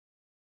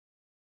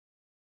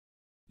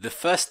The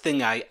first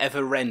thing I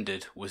ever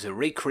rendered was a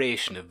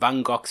recreation of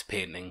Van Gogh's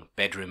painting,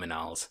 Bedroom in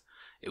Arles.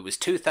 It was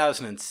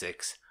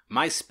 2006,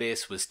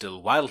 MySpace was still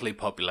wildly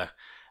popular,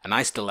 and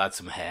I still had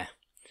some hair.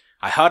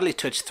 I hardly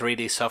touched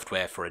 3D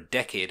software for a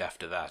decade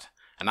after that,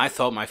 and I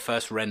thought my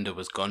first render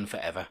was gone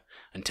forever,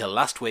 until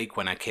last week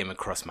when I came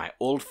across my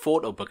old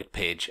PhotoBucket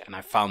page and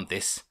I found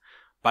this.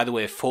 By the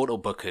way,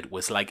 PhotoBucket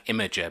was like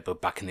Imager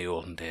but back in the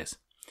olden days.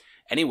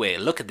 Anyway,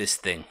 look at this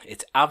thing,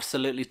 it's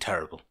absolutely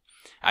terrible.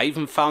 I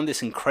even found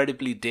this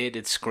incredibly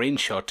dated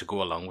screenshot to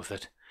go along with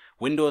it.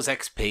 Windows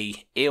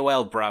XP,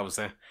 AOL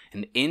browser,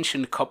 an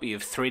ancient copy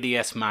of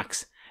 3ds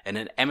Max, and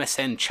an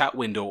MSN chat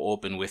window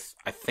open with,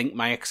 I think,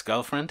 my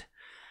ex-girlfriend.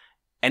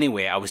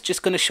 Anyway, I was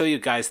just going to show you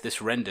guys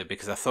this render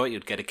because I thought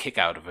you'd get a kick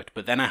out of it,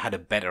 but then I had a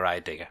better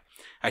idea.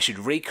 I should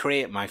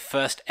recreate my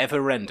first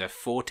ever render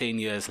 14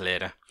 years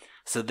later,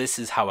 so this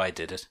is how I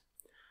did it.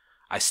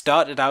 I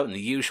started out in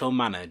the usual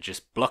manner,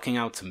 just blocking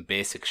out some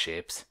basic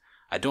shapes.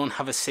 I don't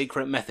have a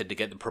secret method to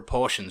get the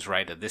proportions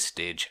right at this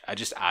stage, I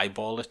just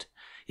eyeball it.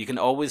 You can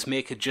always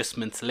make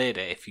adjustments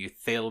later if you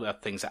feel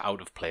that things are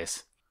out of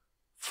place.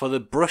 For the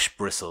brush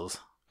bristles,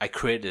 I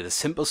created a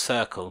simple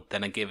circle,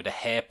 then I gave it a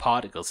hair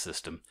particle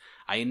system.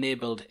 I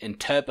enabled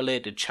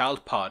interpolated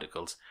child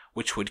particles,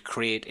 which would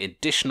create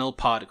additional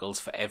particles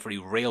for every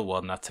real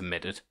one that's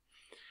emitted.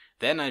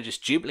 Then I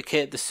just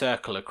duplicate the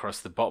circle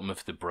across the bottom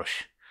of the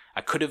brush. I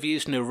could have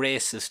used an array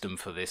system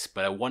for this,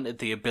 but I wanted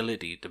the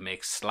ability to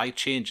make slight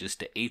changes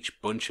to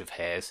each bunch of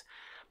hairs,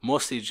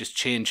 mostly just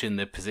changing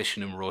the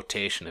position and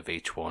rotation of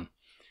each one.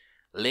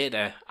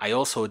 Later, I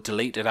also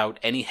deleted out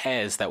any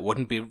hairs that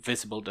wouldn't be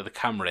visible to the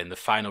camera in the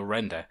final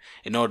render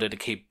in order to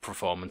keep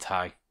performance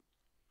high.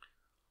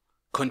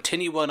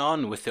 Continuing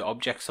on with the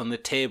objects on the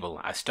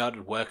table, I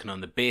started working on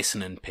the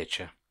basin and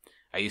picture.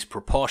 I used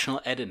proportional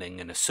editing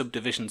and a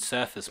subdivision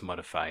surface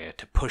modifier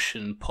to push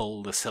and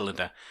pull the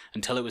cylinder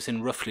until it was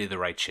in roughly the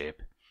right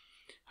shape.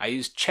 I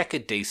used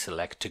checkered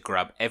deselect to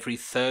grab every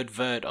third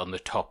vert on the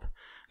top,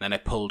 then I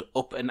pulled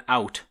up and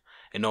out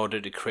in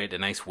order to create a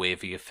nice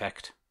wavy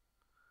effect.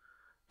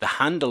 The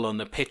handle on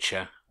the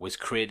picture was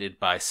created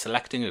by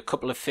selecting a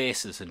couple of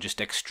faces and just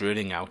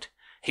extruding out.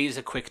 Here's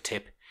a quick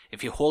tip.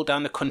 If you hold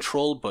down the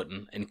control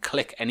button and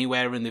click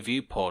anywhere in the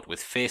viewport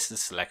with faces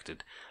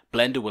selected,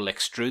 Blender will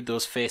extrude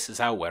those faces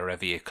out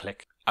wherever you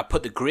click. I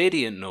put the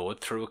gradient node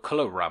through a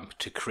color ramp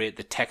to create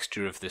the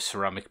texture of the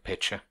ceramic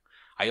picture.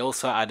 I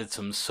also added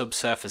some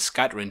subsurface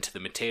scattering to the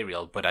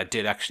material, but I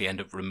did actually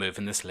end up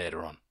removing this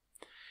later on.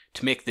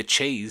 To make the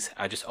cheese,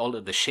 I just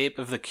altered the shape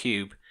of the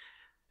cube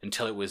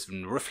until it was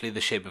roughly the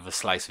shape of a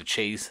slice of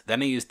cheese.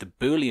 Then I used the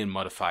Boolean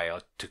modifier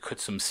to cut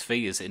some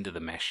spheres into the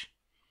mesh.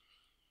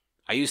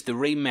 I used the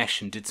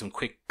remesh and did some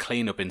quick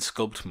cleanup in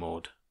sculpt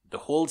mode. The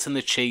holes in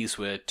the cheese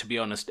were, to be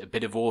honest, a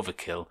bit of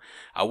overkill.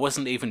 I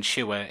wasn't even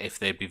sure if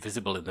they'd be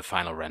visible in the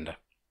final render.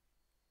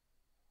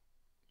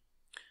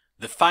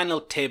 The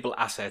final table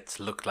assets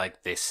looked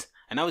like this,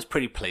 and I was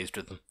pretty pleased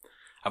with them.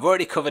 I've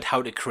already covered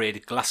how to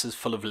create glasses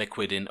full of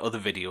liquid in other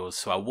videos,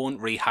 so I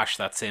won't rehash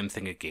that same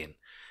thing again.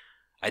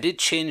 I did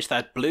change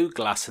that blue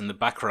glass in the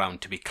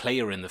background to be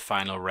clear in the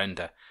final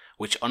render,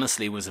 which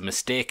honestly was a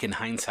mistake in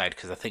hindsight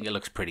because I think it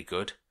looks pretty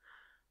good.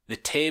 The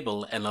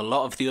table and a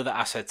lot of the other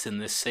assets in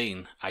this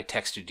scene I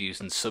textured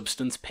using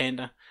Substance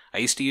Painter. I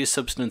used to use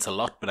Substance a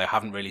lot, but I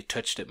haven't really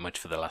touched it much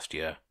for the last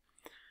year.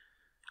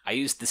 I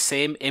used the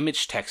same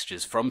image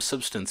textures from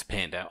Substance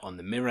Painter on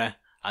the mirror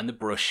and the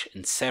brush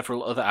and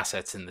several other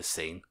assets in the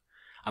scene.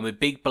 I'm a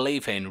big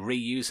believer in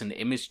reusing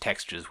image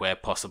textures where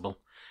possible.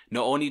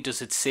 Not only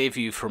does it save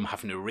you from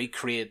having to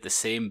recreate the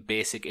same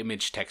basic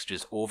image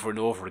textures over and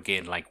over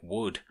again like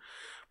wood,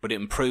 but it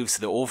improves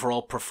the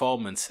overall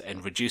performance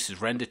and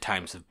reduces render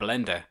times of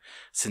Blender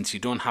since you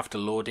don't have to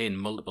load in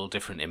multiple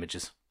different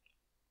images.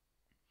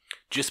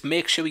 Just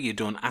make sure you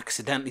don't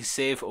accidentally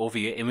save over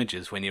your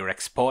images when you're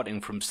exporting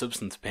from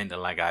Substance Painter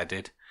like I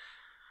did.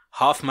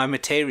 Half my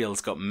materials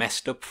got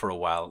messed up for a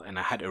while and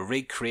I had to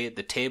recreate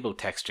the table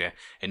texture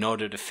in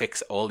order to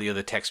fix all the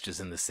other textures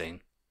in the scene.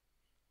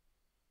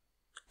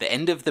 The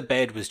end of the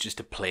bed was just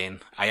a plane.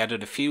 I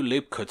added a few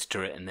loop cuts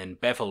to it and then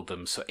beveled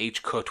them so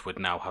each cut would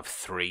now have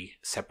 3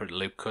 separate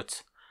loop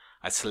cuts.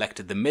 I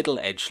selected the middle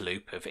edge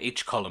loop of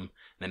each column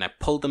and then I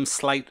pulled them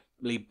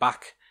slightly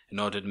back in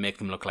order to make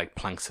them look like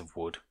planks of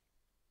wood.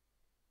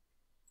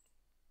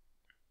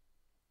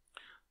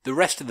 The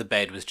rest of the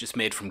bed was just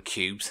made from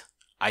cubes.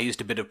 I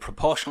used a bit of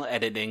proportional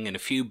editing and a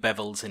few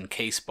bevels in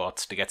key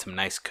spots to get some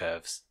nice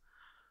curves.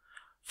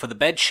 For the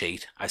bed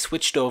sheet, I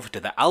switched over to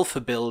the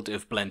alpha build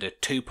of Blender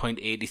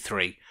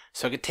 2.83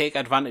 so I could take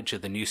advantage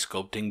of the new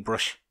sculpting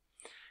brush.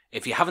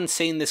 If you haven't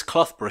seen this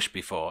cloth brush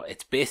before,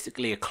 it's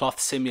basically a cloth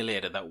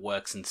simulator that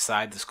works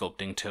inside the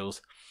sculpting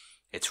tools.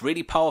 It's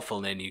really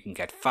powerful and you can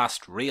get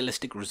fast,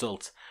 realistic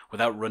results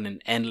without running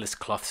endless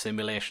cloth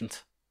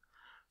simulations.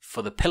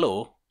 For the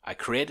pillow, I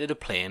created a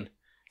plane,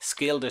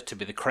 scaled it to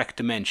be the correct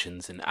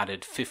dimensions and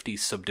added 50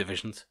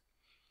 subdivisions.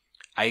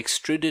 I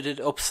extruded it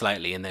up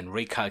slightly and then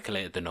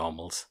recalculated the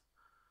normals.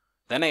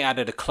 Then I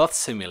added a cloth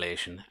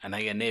simulation and I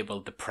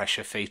enabled the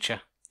pressure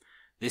feature.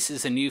 This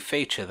is a new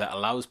feature that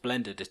allows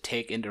Blender to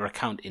take into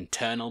account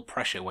internal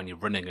pressure when you're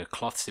running a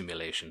cloth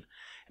simulation.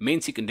 It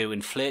means you can do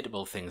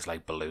inflatable things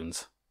like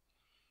balloons.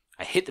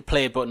 I hit the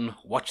play button,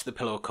 watch the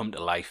pillow come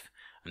to life,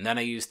 and then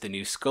I used the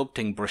new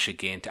sculpting brush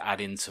again to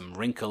add in some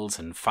wrinkles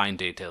and fine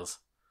details.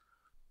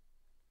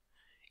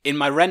 In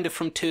my render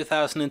from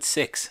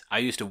 2006, I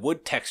used a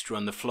wood texture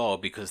on the floor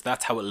because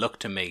that's how it looked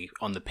to me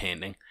on the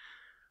painting.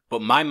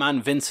 But my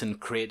man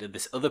Vincent created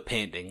this other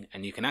painting,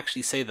 and you can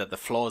actually see that the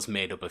floor is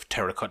made up of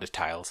terracotta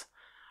tiles.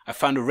 I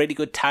found a really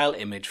good tile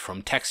image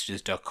from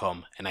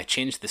textures.com, and I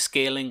changed the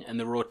scaling and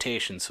the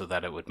rotation so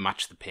that it would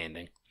match the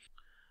painting.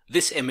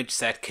 This image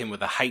set came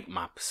with a height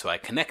map, so I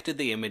connected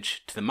the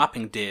image to the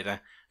mapping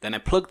data, then I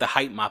plugged the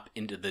height map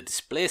into the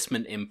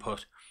displacement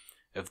input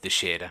of the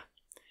shader.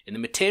 In the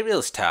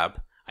materials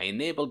tab, I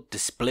enabled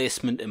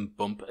displacement and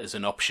bump as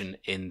an option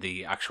in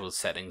the actual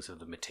settings of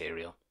the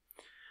material.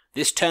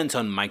 This turns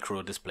on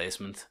micro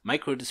displacements.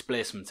 Micro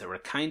displacements are a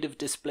kind of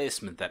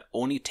displacement that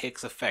only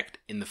takes effect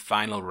in the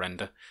final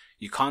render.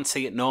 You can't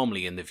see it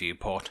normally in the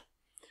viewport.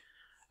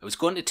 I was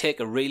going to take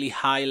a really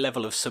high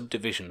level of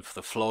subdivision for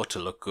the floor to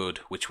look good,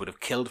 which would have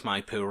killed my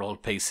poor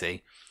old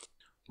PC.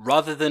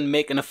 Rather than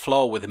making a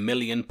floor with a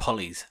million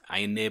polys, I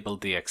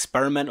enabled the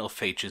experimental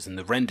features in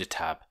the render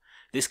tab.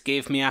 This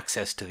gave me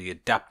access to the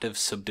adaptive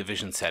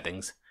subdivision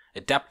settings.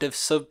 Adaptive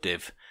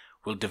subdiv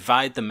will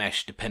divide the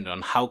mesh depending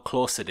on how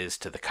close it is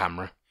to the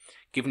camera,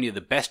 giving you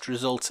the best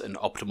results and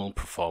optimal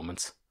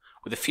performance.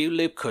 With a few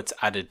loop cuts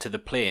added to the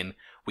plane,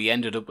 we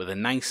ended up with a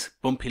nice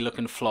bumpy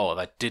looking floor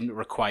that didn't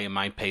require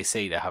my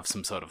PC to have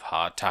some sort of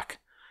hard tack.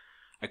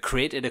 I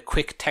created a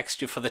quick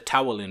texture for the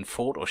towel in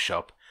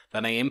Photoshop,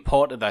 then I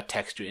imported that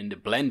texture into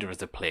Blender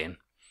as a plane.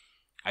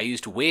 I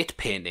used weight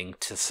painting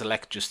to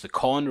select just the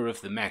corner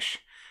of the mesh,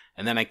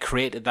 and then I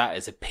created that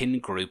as a pin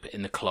group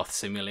in the cloth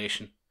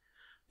simulation.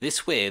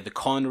 This way the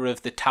corner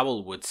of the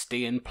towel would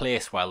stay in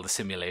place while the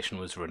simulation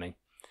was running.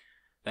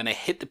 Then I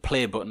hit the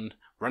play button,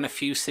 ran a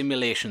few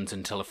simulations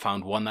until I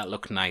found one that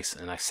looked nice,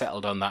 and I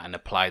settled on that and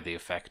applied the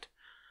effect.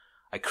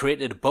 I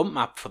created a bump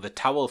map for the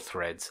towel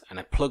threads and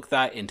I plugged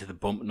that into the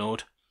bump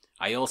node.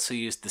 I also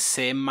used the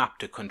same map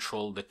to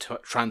control the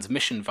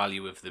transmission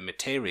value of the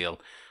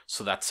material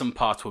so that some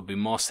parts would be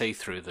more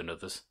see-through than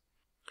others.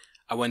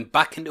 I went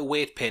back into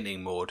weight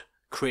painting mode,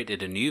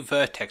 created a new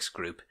vertex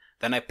group,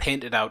 then I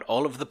painted out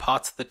all of the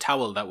parts of the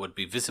towel that would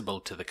be visible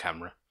to the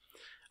camera.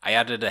 I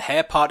added a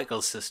hair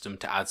particle system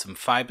to add some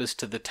fibers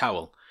to the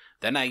towel,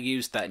 then I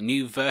used that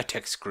new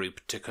vertex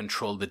group to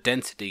control the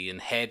density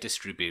and hair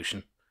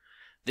distribution.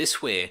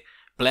 This way,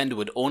 Blender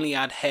would only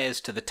add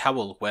hairs to the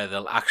towel where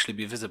they'll actually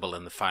be visible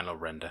in the final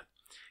render.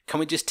 Can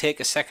we just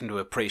take a second to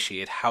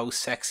appreciate how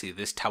sexy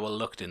this towel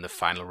looked in the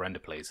final render,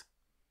 please?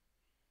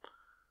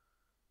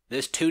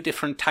 There's two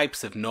different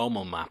types of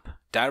normal map,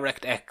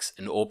 DirectX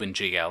and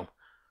OpenGL.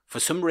 For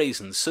some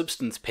reason,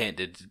 Substance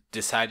Painter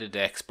decided to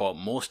export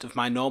most of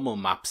my normal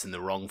maps in the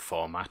wrong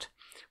format,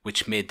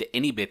 which made the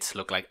inny bits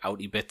look like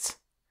outy bits.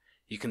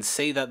 You can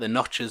see that the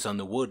notches on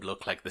the wood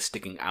look like they're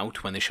sticking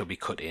out when they should be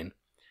cut in.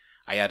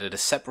 I added a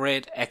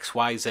separate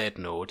XYZ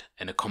node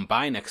and a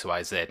combine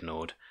XYZ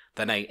node,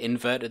 then I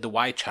inverted the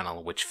Y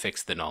channel which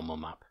fixed the normal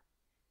map.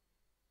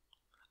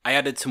 I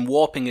added some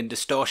warping and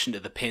distortion to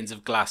the panes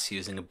of glass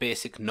using a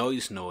basic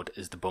noise node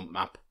as the bump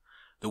map.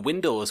 The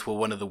windows were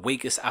one of the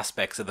weakest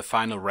aspects of the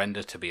final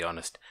render, to be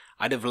honest.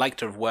 I'd have liked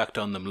to have worked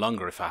on them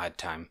longer if I had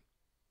time.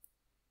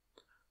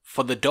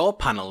 For the door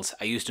panels,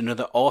 I used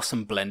another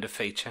awesome Blender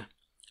feature.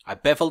 I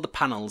beveled the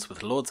panels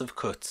with loads of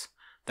cuts,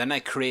 then I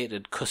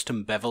created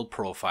custom bevel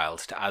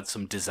profiles to add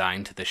some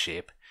design to the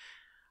shape.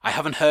 I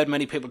haven't heard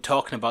many people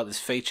talking about this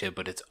feature,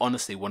 but it's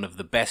honestly one of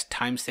the best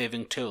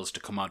time-saving tools to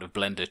come out of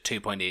Blender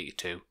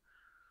 2.82.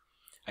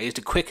 I used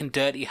a quick and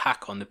dirty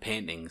hack on the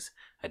paintings.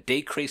 I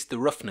decreased the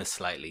roughness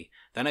slightly,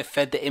 then I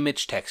fed the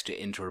image texture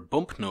into a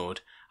bump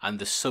node and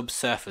the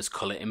subsurface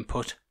colour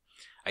input.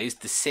 I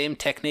used the same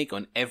technique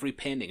on every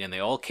painting and they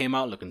all came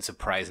out looking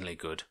surprisingly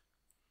good.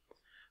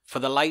 For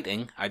the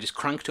lighting, I just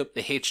cranked up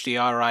the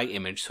HDRI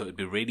image so it would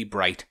be really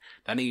bright,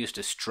 then I used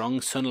a strong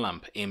sun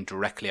lamp aimed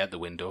directly at the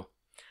window.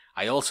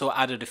 I also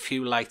added a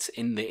few lights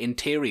in the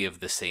interior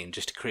of the scene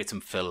just to create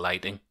some fill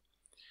lighting.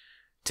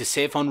 To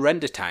save on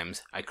render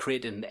times, I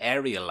created an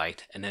area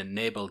light and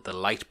enabled the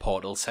light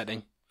portal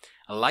setting.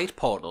 A light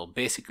portal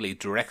basically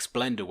directs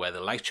Blender where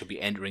the light should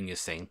be entering your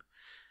scene.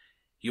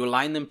 You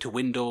align them to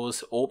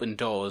windows, open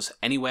doors,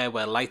 anywhere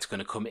where light's going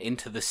to come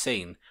into the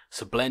scene,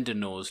 so Blender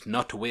knows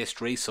not to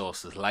waste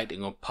resources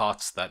lighting up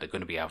parts that are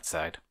going to be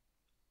outside.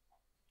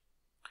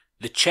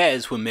 The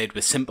chairs were made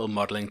with simple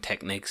modelling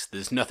techniques.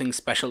 There's nothing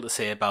special to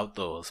say about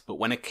those, but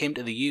when it came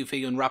to the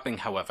UV unwrapping,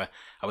 however,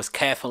 I was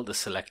careful to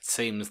select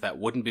seams that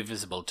wouldn't be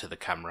visible to the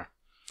camera.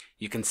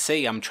 You can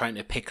see I'm trying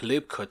to pick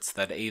loop cuts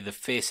that are either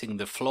facing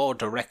the floor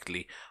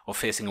directly or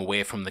facing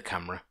away from the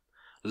camera.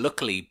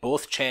 Luckily,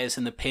 both chairs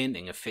in the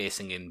painting are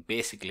facing in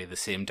basically the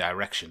same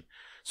direction,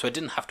 so I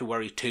didn't have to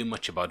worry too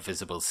much about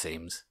visible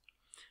seams.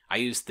 I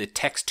used the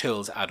Text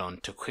Tools add-on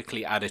to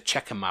quickly add a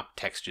checker map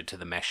texture to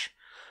the mesh.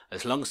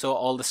 As long as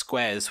all the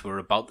squares were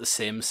about the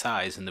same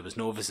size and there was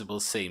no visible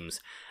seams,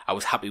 I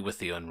was happy with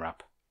the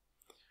unwrap.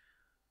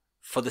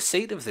 For the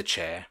seat of the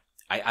chair,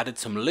 I added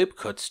some loop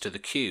cuts to the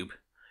cube,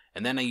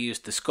 and then I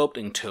used the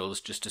sculpting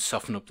tools just to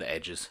soften up the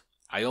edges.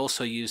 I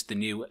also used the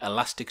new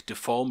elastic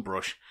deform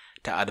brush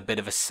to add a bit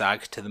of a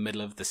sag to the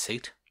middle of the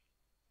seat.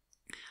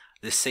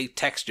 The seat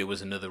texture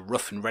was another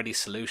rough and ready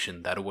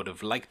solution that I would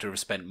have liked to have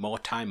spent more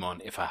time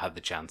on if I had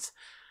the chance.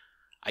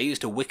 I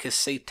used a wicker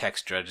seat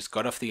texture I just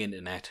got off the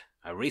internet.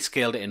 I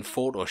rescaled it in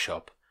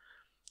Photoshop.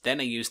 Then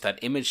I used that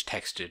image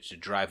texture to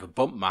drive a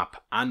bump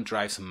map and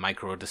drive some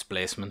micro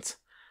displacements.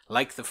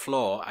 Like the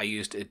floor, I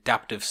used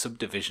adaptive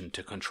subdivision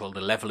to control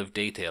the level of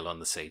detail on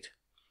the seat.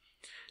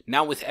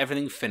 Now with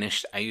everything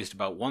finished, I used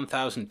about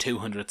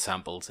 1200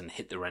 samples and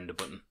hit the render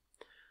button.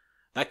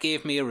 That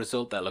gave me a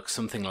result that looks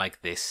something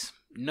like this.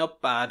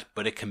 Not bad,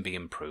 but it can be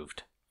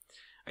improved.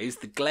 I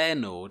used the glare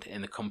node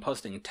in the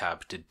compositing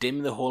tab to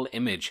dim the whole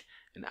image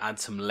and add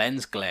some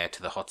lens glare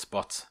to the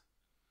hotspots.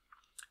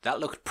 That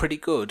looked pretty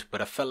good,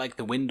 but I felt like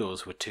the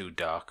windows were too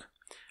dark.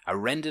 I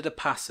rendered a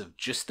pass of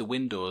just the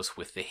windows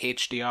with the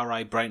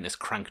HDRI brightness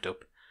cranked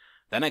up.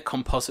 Then I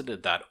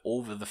composited that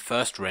over the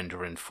first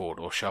render in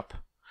Photoshop.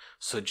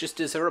 So just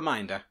as a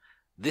reminder,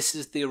 this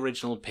is the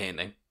original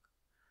painting.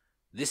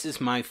 This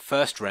is my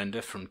first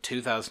render from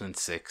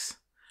 2006.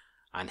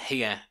 And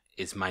here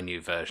is my new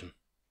version.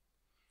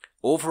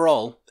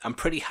 Overall, I'm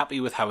pretty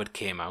happy with how it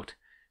came out.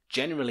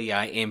 Generally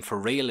I aim for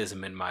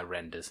realism in my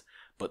renders,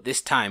 but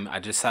this time I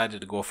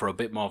decided to go for a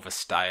bit more of a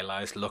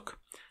stylized look.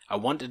 I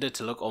wanted it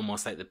to look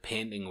almost like the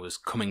painting was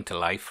coming to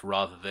life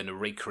rather than a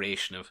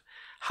recreation of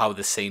how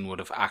the scene would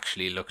have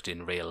actually looked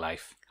in real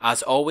life.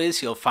 As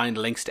always, you'll find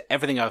links to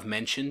everything I've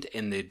mentioned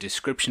in the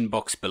description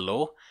box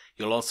below.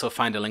 You'll also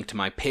find a link to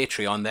my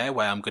Patreon there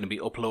where I'm going to be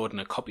uploading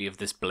a copy of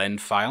this blend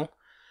file.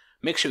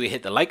 Make sure you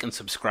hit the like and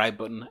subscribe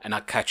button, and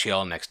I'll catch you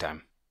all next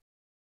time.